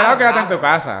estás claro, pelado, quédate en claro. tu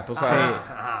casa, tú sabes.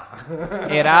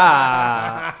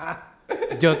 Era...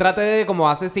 Yo traté de, como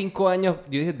hace 5 años,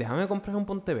 yo dije, déjame comprar un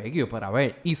Pontevecchio para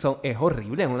ver. Y es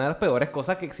horrible, es una de las peores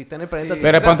cosas que existen en el planeta. Sí.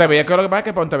 Pero el Pontevecchio, lo que pasa es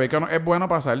que Pontevecchio no es bueno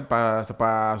para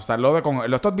usarlo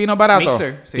con estos vinos baratos.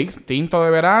 Mixer, sí. Tinto de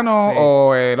verano Sí.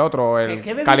 o el otro, el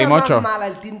 ¿Qué bebida calimocho. más mala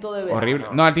el tinto de verano? Horrible.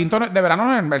 No, el tinto de verano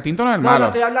no es, el tinto no es el No, malo.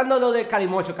 estoy hablando de lo del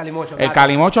calimocho. El claro.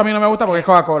 calimocho a mí no me gusta porque es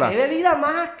Coca-Cola. ¿Qué bebida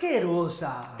más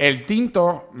asquerosa? El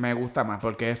tinto me gusta más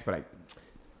porque es Sprite.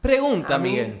 Pregunta, A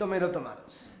mí, Miguel. tomato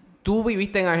tomatos. ¿Tú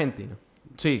viviste en Argentina?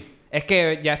 Sí. Es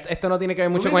que ya esto no tiene que ver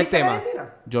 ¿Tú mucho con el viviste en tema. Argentina?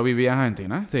 Yo vivía en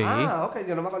Argentina. Sí. Ah, ok.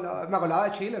 Yo no me acordaba. Me acordaba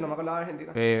de Chile, no me acordaba de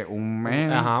Argentina. Un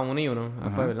mes. Ajá, uno y uno. Ah,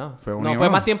 Ajá. fue, ¿verdad? Fue uno no, y fue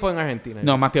uno. más tiempo en Argentina.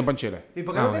 No, más tiempo en Chile. ¿Y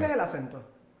por qué Ah, no ok. tienes el acento?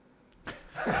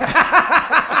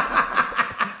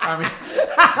 A mí.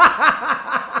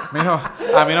 Mijo,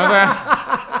 a mí no se.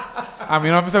 A mí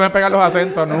no se me pegan los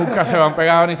acentos, nunca se me han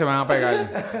pegado ni se me van a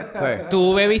pegar.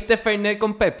 ¿Tú bebiste Fernet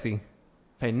con Pepsi?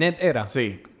 Fernet era.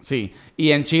 Sí, sí.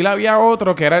 Y en Chile había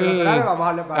otro que era el. Pero, espérate, vamos a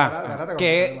hablar. Ah, Espérate,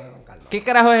 ¿Qué, con calma. ¿Qué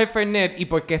carajo es el Fernet y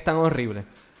por qué es tan horrible?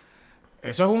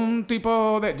 Eso es un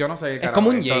tipo de. Yo no sé. Es carajo, como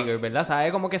un esto- Jaeger, ¿verdad?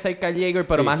 ¿Sabe? Como que cerca el Jaeger,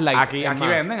 pero Sí. más light. Aquí Es más-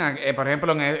 venden, por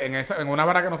ejemplo, en una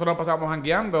barra que nosotros pasamos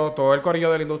jangueando, todo el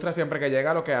corillo de la industria siempre que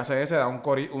llega lo que hace es se da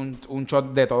un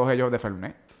shot de todos ellos de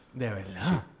Fernet. De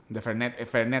verdad. De Fernet.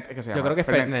 Fernet es que se llama. Yo creo que es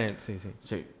Fernet, sí, sí.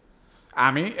 Sí.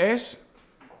 A mí es...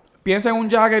 Piensa en un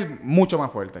Jagger mucho más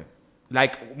fuerte.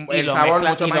 Like, el sabor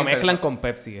mucho y más lo mezclan intenso. con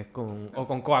Pepsi, o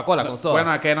con Coca-Cola, con soda.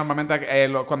 Bueno, es que normalmente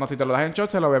cuando si te lo das en shot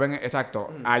se lo beben... Exacto.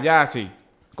 Allá sí.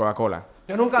 Coca-Cola.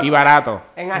 Yo nunca... Y barato.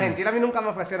 En Argentina a mí nunca me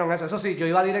ofrecieron eso. Eso sí, yo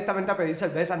iba directamente a pedir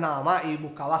cervezas nada más y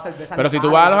buscaba cervezas Pero si tú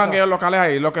locales vas a y los eso. jangueos locales,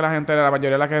 ahí lo que la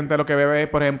mayoría de la gente lo que bebe es,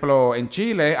 por ejemplo, en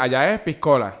Chile, allá es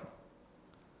piscola.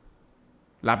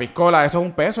 La piscola, eso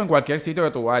es $1 en cualquier sitio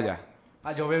que tú vayas.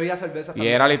 Ah, yo bebía cerveza Y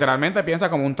también. era literalmente, piensa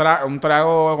como un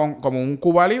trago, como un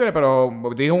Cuba Libre, pero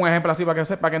dije un ejemplo así para que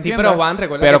Sí, entiendas. pero Juan,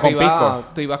 recuerda pero que con pisco.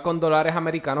 tú ibas con dólares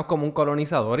americanos como un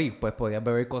colonizador y pues podías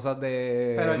beber cosas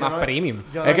de Pero yo más no- premium.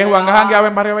 yo Es que no Juan llegaba- jangueaba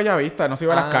en Barrio Bellavista, no se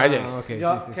iba a las calles. Ok,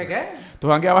 Yo, sí, sí, ¿Qué sí. qué? Tú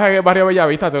jangueabas en el Barrio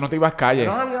Bellavista, tú no te ibas a calles.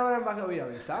 ¿No jangueaba en el barrio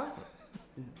Villavista?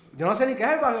 Yo no sé ni qué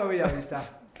es el barrio Villavista.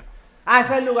 Ah,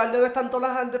 ese es el lugar de donde están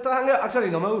todas las de estos jangueos.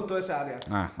 Actually, no me gustó ese área.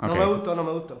 Ah, No ok. me gustó, no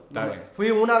me gustó. Está bien. Fui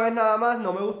una vez nada más,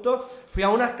 no me gustó. Fui a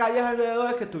unas calles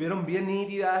alrededor que estuvieron bien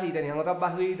nítidas y tenían otras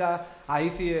barritas. Ahí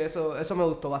sí, eso me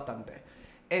gustó bastante.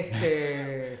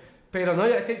 Pero no,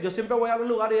 es que yo siempre voy a un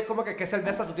lugar y es como que qué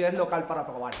cerveza tú tienes local para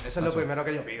probar. Eso es lo primero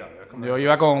que yo pido. Es como- Yo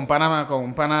iba con un pana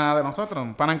de nosotros,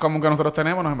 un pana en común que nosotros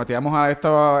tenemos, nos metíamos a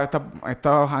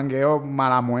estos jangueos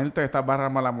mala muerte, estas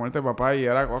barras mala muerte, papá, y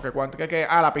era como que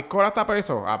la piscola está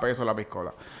a peso la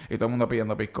piscola. Y todo el mundo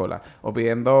pidiendo piscola. O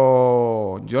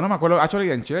pidiendo, yo no me acuerdo,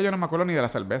 actually en Chile yo no me acuerdo ni de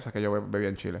las cervezas que yo bebía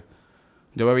en Chile.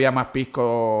 Yo bebía más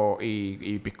pisco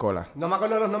y piscola. No me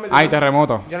acuerdo los nombres. Ay, Yo-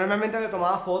 terremoto. Yo normalmente le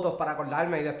tomaba fotos para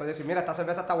acordarme y después decir, mira, esta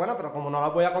cerveza está buena, pero como no la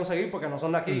voy a conseguir porque no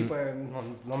son de aquí, pues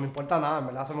no me importa nada, en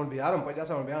verdad se me olvidaron, pues ya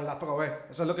se me olvidaron, las probé.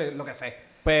 Eso es lo que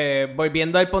sé. Pues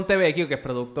volviendo al Pontevecchio, que es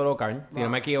producto local, si no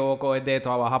me equivoco, es de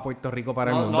toda Baja Puerto Rico para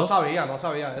el mundo. No sabía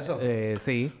eso.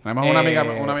 Sí. Tenemos una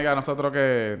amiga de nosotros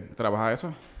que trabaja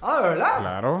eso. Ah, ¿de verdad?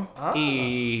 Claro. Ah.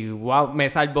 Y wow, me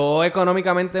salvó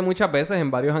económicamente muchas veces en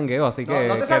varios jangueos, así que,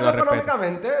 No te que salvó lo respeto.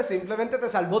 económicamente, simplemente te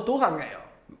salvó tu jangueo.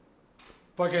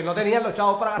 Porque no tenías los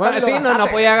chavos para gastar. Bueno, y lo sí, no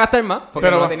gastaste. podía gastar más, porque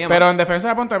Pero, no tenía pero más. en defensa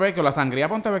de Pontevecchio, la sangría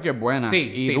Pontevecchio es buena.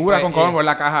 Sí, y sí, dura pues, con color por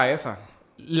la caja esa.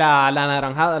 La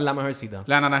naranjada es la mejorcita.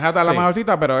 La naranjata es la Sí.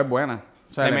 mejorcita, pero es buena.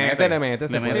 O sea, Le mete,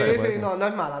 se puede, Sí, se puede. sí, no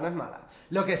es mala, no es mala.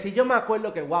 Lo que sí yo me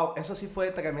acuerdo que, wow, eso sí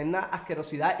fue tremenda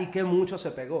asquerosidad y que mucho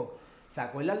se pegó. ¿Se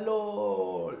acuerdan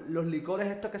los licores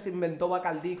estos que se inventó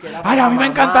Bacardi? Que era Ay, a mí me mamá,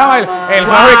 encantaba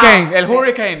el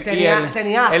Hurricane.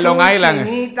 Tenía el Long azul, Island.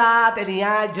 chinita,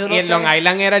 tenía, yo no Y el sé. Long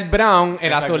Island era el brown, el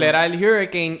Exacto. azul era el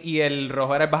Hurricane y el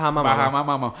rojo era el Bahama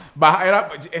Mama.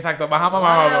 Exacto,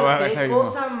 Wow, ese qué mismo.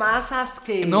 cosa más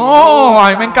asquerosa. No, a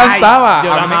mí me encantaba. Ay,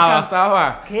 yo a la mí me amaba.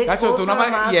 encantaba. Qué Cacho, tú cosa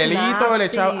nomás más hielito le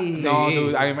echabas. nasty. No,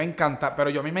 Sí. a mí me encanta,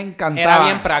 pero a mí me encantaba. Era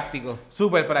bien práctico.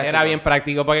 Súper práctico. Era bien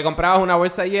práctico porque comprabas una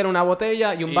bolsa de hielo, una botella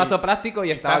y un Y vaso plástico y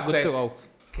estaba está good set. to go.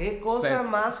 Qué cosa Set.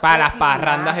 más Para las fucking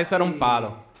parrandas eso era un nasty.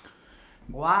 palo.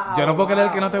 Wow, Yo no puedo creer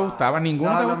que no te wow. gustaba.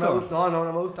 ¿Ninguno te gustó? No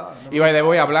me gustaba. Y by the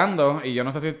way, hablando, y yo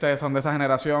no sé si ustedes son de esa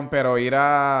generación, pero ir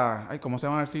a... Ay, ¿cómo se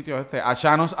llama el sitio este? A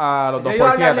Chanos a los Yo iba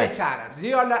a hablar de 2x7. Charas. Yo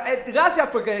iba a hablar... gracias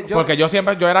porque yo... Porque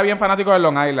yo era bien fanático de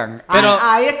Long Island. Pero-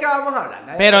 ahí es que vamos a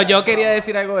hablar. Pero yo quería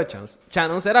decir algo de Chanos.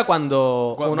 Chanos era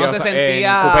cuando uno se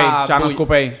sentía... Coupé, Chanos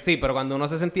Coupé. Sí, pero cuando uno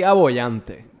se sentía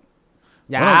bollante.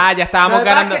 Ya, Bueno, ya estábamos la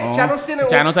verdad ganando. es que Chanos tiene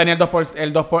Chanos tenía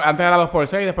el 2 por... Antes era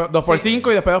 2x6, después 2x5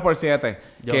 y después 2x7.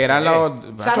 Yo Que eran sé. los...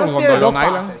 Chanos con tiene dos Long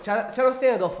fases. Island. Chanos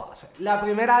tiene dos fases. La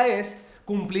primera es,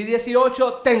 cumplí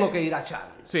 18, tengo que ir a Chanos.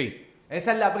 Sí.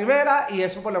 Esa es la primera y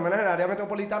eso por lo menos en el área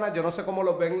metropolitana. Yo no sé cómo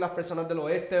lo ven las personas del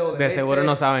oeste o del De este. seguro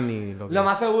no saben ni lo que... Lo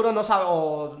más seguro no saben.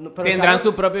 Pero Tendrán Chanos-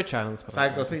 su propio Chanos.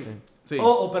 Exacto, sí. Sí.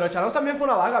 Pero Chanos también fue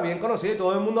una vaga bien conocida y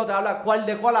todo el mundo te habla. ¿Cuál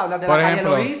hablas? ¿De Por la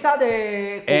ejemplo, calle Loíza,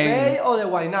 de Cupey o de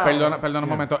Guaynabo? Perdona un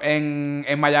momento. En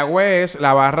Mayagüez,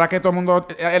 la barra que todo el mundo...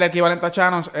 El equivalente a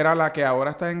Chanos era la que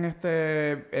ahora está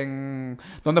en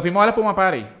donde fuimos al Espuma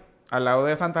Party. Al lado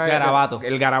de Santa... Garabato.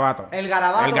 El Garabato. El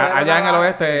Garabato. Allá en el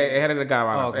oeste sí. es el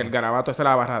Garabato. Ok. El Garabato esa es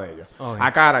la barra de ellos. Ok.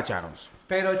 Acá era Chanos.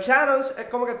 Pero Chanos es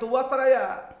como que tú vas para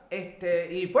allá.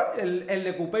 Y pues el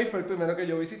de Cupey fue el primero que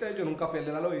yo visité. Yo nunca fui el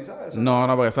de la Loíza. Eso, No,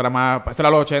 porque eso era más... Eso era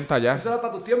los 80 ya. eso era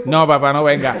para tus tiempos. No, papá, no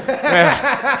venga.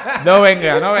 No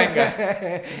venga.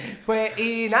 Pues,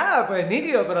 y nada, pues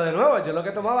nítido, pero de nuevo, yo lo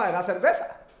que tomaba era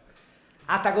cerveza.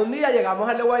 Hasta que un día llegamos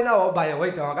al de Guaynabo, vaya,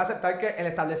 güey, tengo que aceptar que el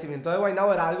establecimiento de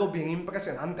Guaynabo era algo bien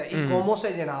impresionante. Y cómo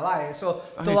se llenaba eso.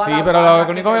 Ay, todas sí, las pero barras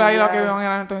lo único que era que tenían.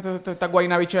 eran estas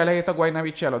guaynabichelas y estos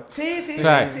guaynabichelos. Sí, Sí.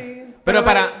 sí. Pero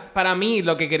para mí,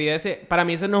 lo que quería decir... Para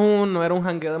mí eso no era un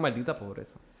jangueo de maldita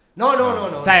pobreza. No.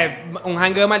 O sea, un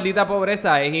jangueo de maldita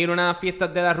pobreza es ir a unas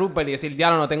fiestas de la Rupert y decir,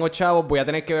 diablo, no tengo chavos, voy a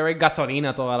tener que beber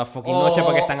gasolina todas las fucking noches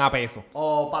porque están a peso.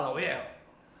 O palo viejo.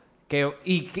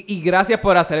 Y gracias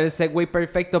por hacer el segue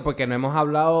perfecto porque no hemos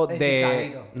hablado El de...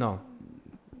 chichadito. No.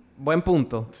 Buen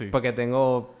punto. Sí. Porque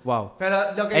tengo... Wow. Pero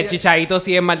lo que El chichadito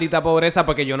sí es maldita pobreza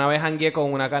porque yo una vez jangueé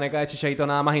con una caneca de chichadito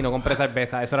nada más y no compré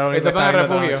cerveza. Eso era lo único que ¿Esto está en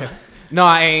estaba el viendo toda la refugio? noche.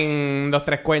 No, en Los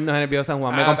Tres Cuernos en el Viejo San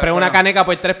Juan. Me Ah, compré Tres una Cuernos. caneca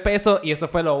por 3 pesos y eso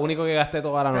fue lo único que gasté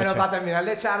toda la noche. Pero para terminar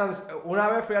de Chanos, una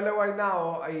vez fui al de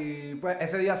Guaynabo y pues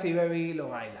ese día sí bebí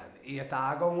Long Island. Y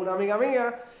estaba con una amiga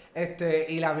mía,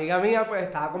 y la amiga mía pues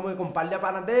estaba como con un par de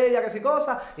panas de ella, que sí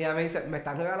cosas. Y ella me dice, me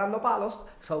están regalando palos,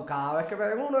 so cada vez que me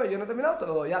den uno y yo no he terminado, te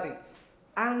lo doy a ti.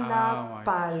 Anda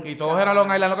pa'l Y todos eran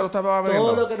Long Island lo que tú estabas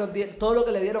bebiendo. todo lo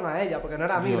que le dieron a ella, porque no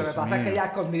era a mí, lo que Dios pasa es que mío. ella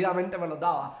escondidamente me los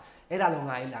daba. Era Long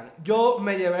Island. Yo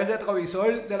me llevé el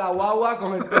retrovisor de la guagua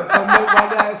con el portón del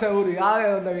guardia de seguridad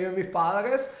de donde viven mis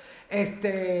padres.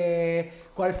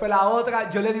 ¿Cuál fue la otra?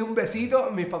 Yo le di un besito.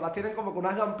 Mis papás tienen como que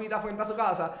unas rampitas frente a su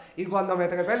casa. Y cuando me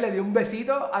trepé, le di un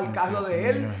besito al carro Dios de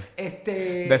él. mío.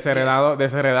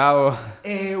 Desheredado.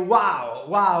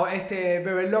 Wow.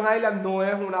 Beber Long Island no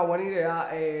es una buena idea.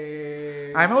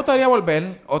 A mí me gustaría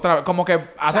volver otra vez, como que...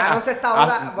 Chanos está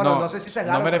ahora- bueno, no sé si se No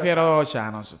gana, me pero refiero a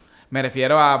Chanos. Me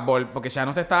refiero a... porque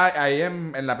Chanos está ahí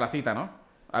en la placita, ¿no?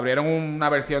 Abrieron una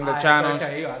versión de Chanos. Eso es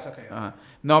que iba. Ajá.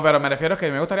 No, pero me refiero a que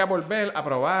me gustaría volver a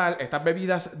probar estas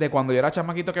bebidas de cuando yo era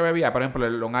chamaquito que bebía. Por ejemplo,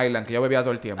 el Long Island, que yo bebía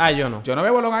todo el tiempo. Ah, yo no. Yo no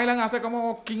bebo Long Island hace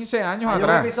como 15 años Hay un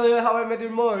atrás. episodio de How I Met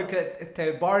Your Mother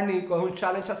que Barney coge un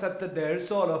challenge accepted de él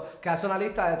solo, que hace una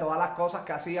lista de todas las cosas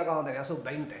que hacía cuando tenía sus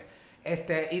 20.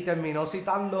 Y terminó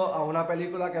citando a una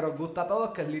película que nos gusta a todos,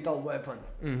 que es Lethal Weapon.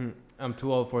 Mhm. I'm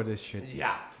too old for this shit.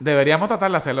 Ya. Deberíamos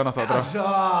tratar de hacerlo nosotros.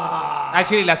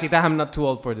 Actually, la cita I'm not too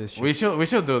old for this shit. We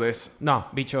should do this. No,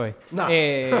 bicho es. No.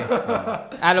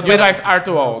 Lo, You pero guys are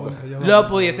too old. lo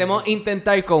pudiésemos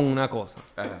intentar con una cosa.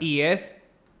 Ajá. Y es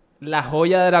la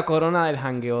joya de la corona del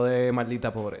jangueo de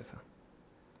maldita pobreza.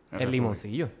 El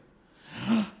limoncillo.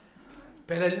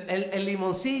 Pero el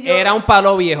limoncillo... Era un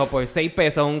palo viejo por 6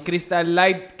 pesos, un Crystal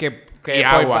Light que Y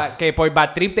agua. Que por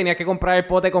Bad Trip tenías que comprar el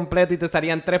pote completo y te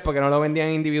salían 3 porque no lo vendían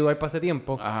individual para ese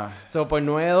tiempo. Ajá. So, por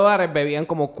 $9 bebían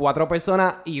como 4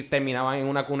 personas y terminaban en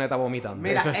una cuneta vomitando.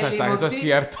 Mira, Eso es el verdad, eso es limoncillo-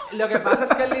 cierto. Lo que pasa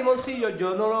es que el limoncillo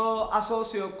yo no lo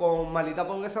asocio con maldita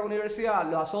pobreza universidad,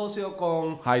 lo asocio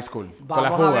con High school. Con la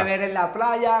vamos fuga. a beber en la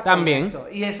playa. con También. esto.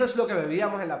 Y eso es lo que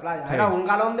bebíamos en la playa. Sí. Era un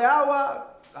galón de agua,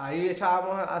 ahí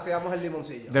hacíamos el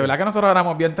limoncillo. De verdad que nosotros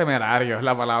éramos bien temerarios, es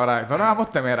la palabra. Nosotros éramos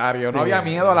temerarios. Sí, no había sí.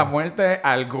 miedo a la muerte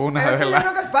alguna, de Eso yo verdad.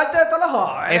 creo que es parte de todos los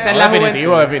jóvenes. Esa es la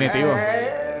definitivo, juventud. definitivo.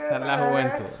 Esa es la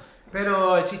juventud.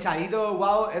 Pero el chichadito,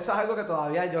 wow, eso es algo que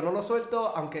todavía yo no lo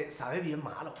suelto, aunque sabe bien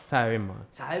malo. Sabe bien, man.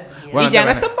 Sabe bien Bueno, Y ya no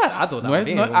es depende. tan barato No es,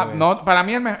 también. no, como que- no, para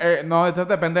mí, no, eso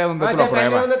depende de donde No, tú lo depende de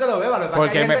pruebas. dónde te lo bebas. Lo que pasa Porque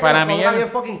es que hay me- gente para que lo mí ponga el- bien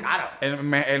fucking caro.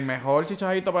 El mejor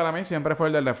chichadito para mí siempre fue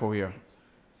el del refugio.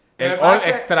 Lo El que pasa all es que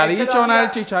ese lo traditional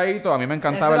hacía- chichadito, a mí me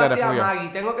encantaba Ese el lo de hacía refugio. Maggie.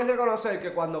 Tengo que reconocer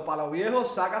que cuando Palo Viejo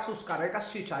saca sus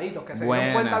carecas chichaditos, que se Buena.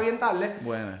 dieron cuenta bien tarde,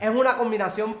 Buena. es una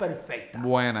combinación perfecta.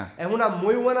 Buena. Es una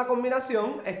muy buena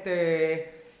combinación.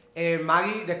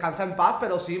 Maggie descansa en paz,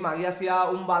 pero sí, Maggie hacía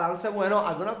un balance bueno.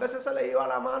 Algunas veces se le iba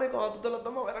la mano y cuando tú te lo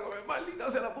tomas, era como maldita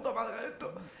sea la puta madre de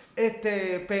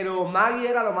esto. Pero Maggie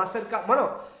era lo más cerca.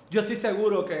 Bueno, yo estoy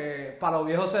seguro que Palo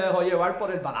Viejo se dejó llevar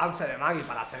por el balance de Maggie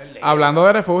para hacer el de Hablando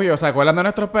de refugio, ¿se acuerdan de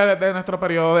de nuestro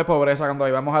periodo de pobreza cuando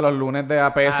íbamos a los lunes de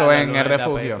a peso los en el lunes de a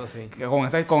refugio? peso, sí.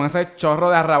 Que con ese chorro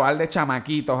de arrabal de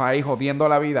chamaquitos ahí jodiendo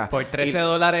la vida. Por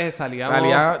 $13 salíamos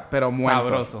Salía, pero muerto.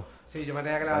 sabroso. Sí, yo me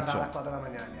tenía que levantar a las 4 de la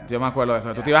mañana. Ya. Yo me acuerdo de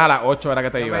eso. Tú te ibas a las 8, era que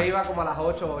te Yo ibas. me iba como a las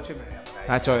 8 o 8 y media. por ahí.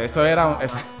 Tacho, eso era un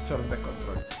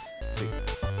descontrol.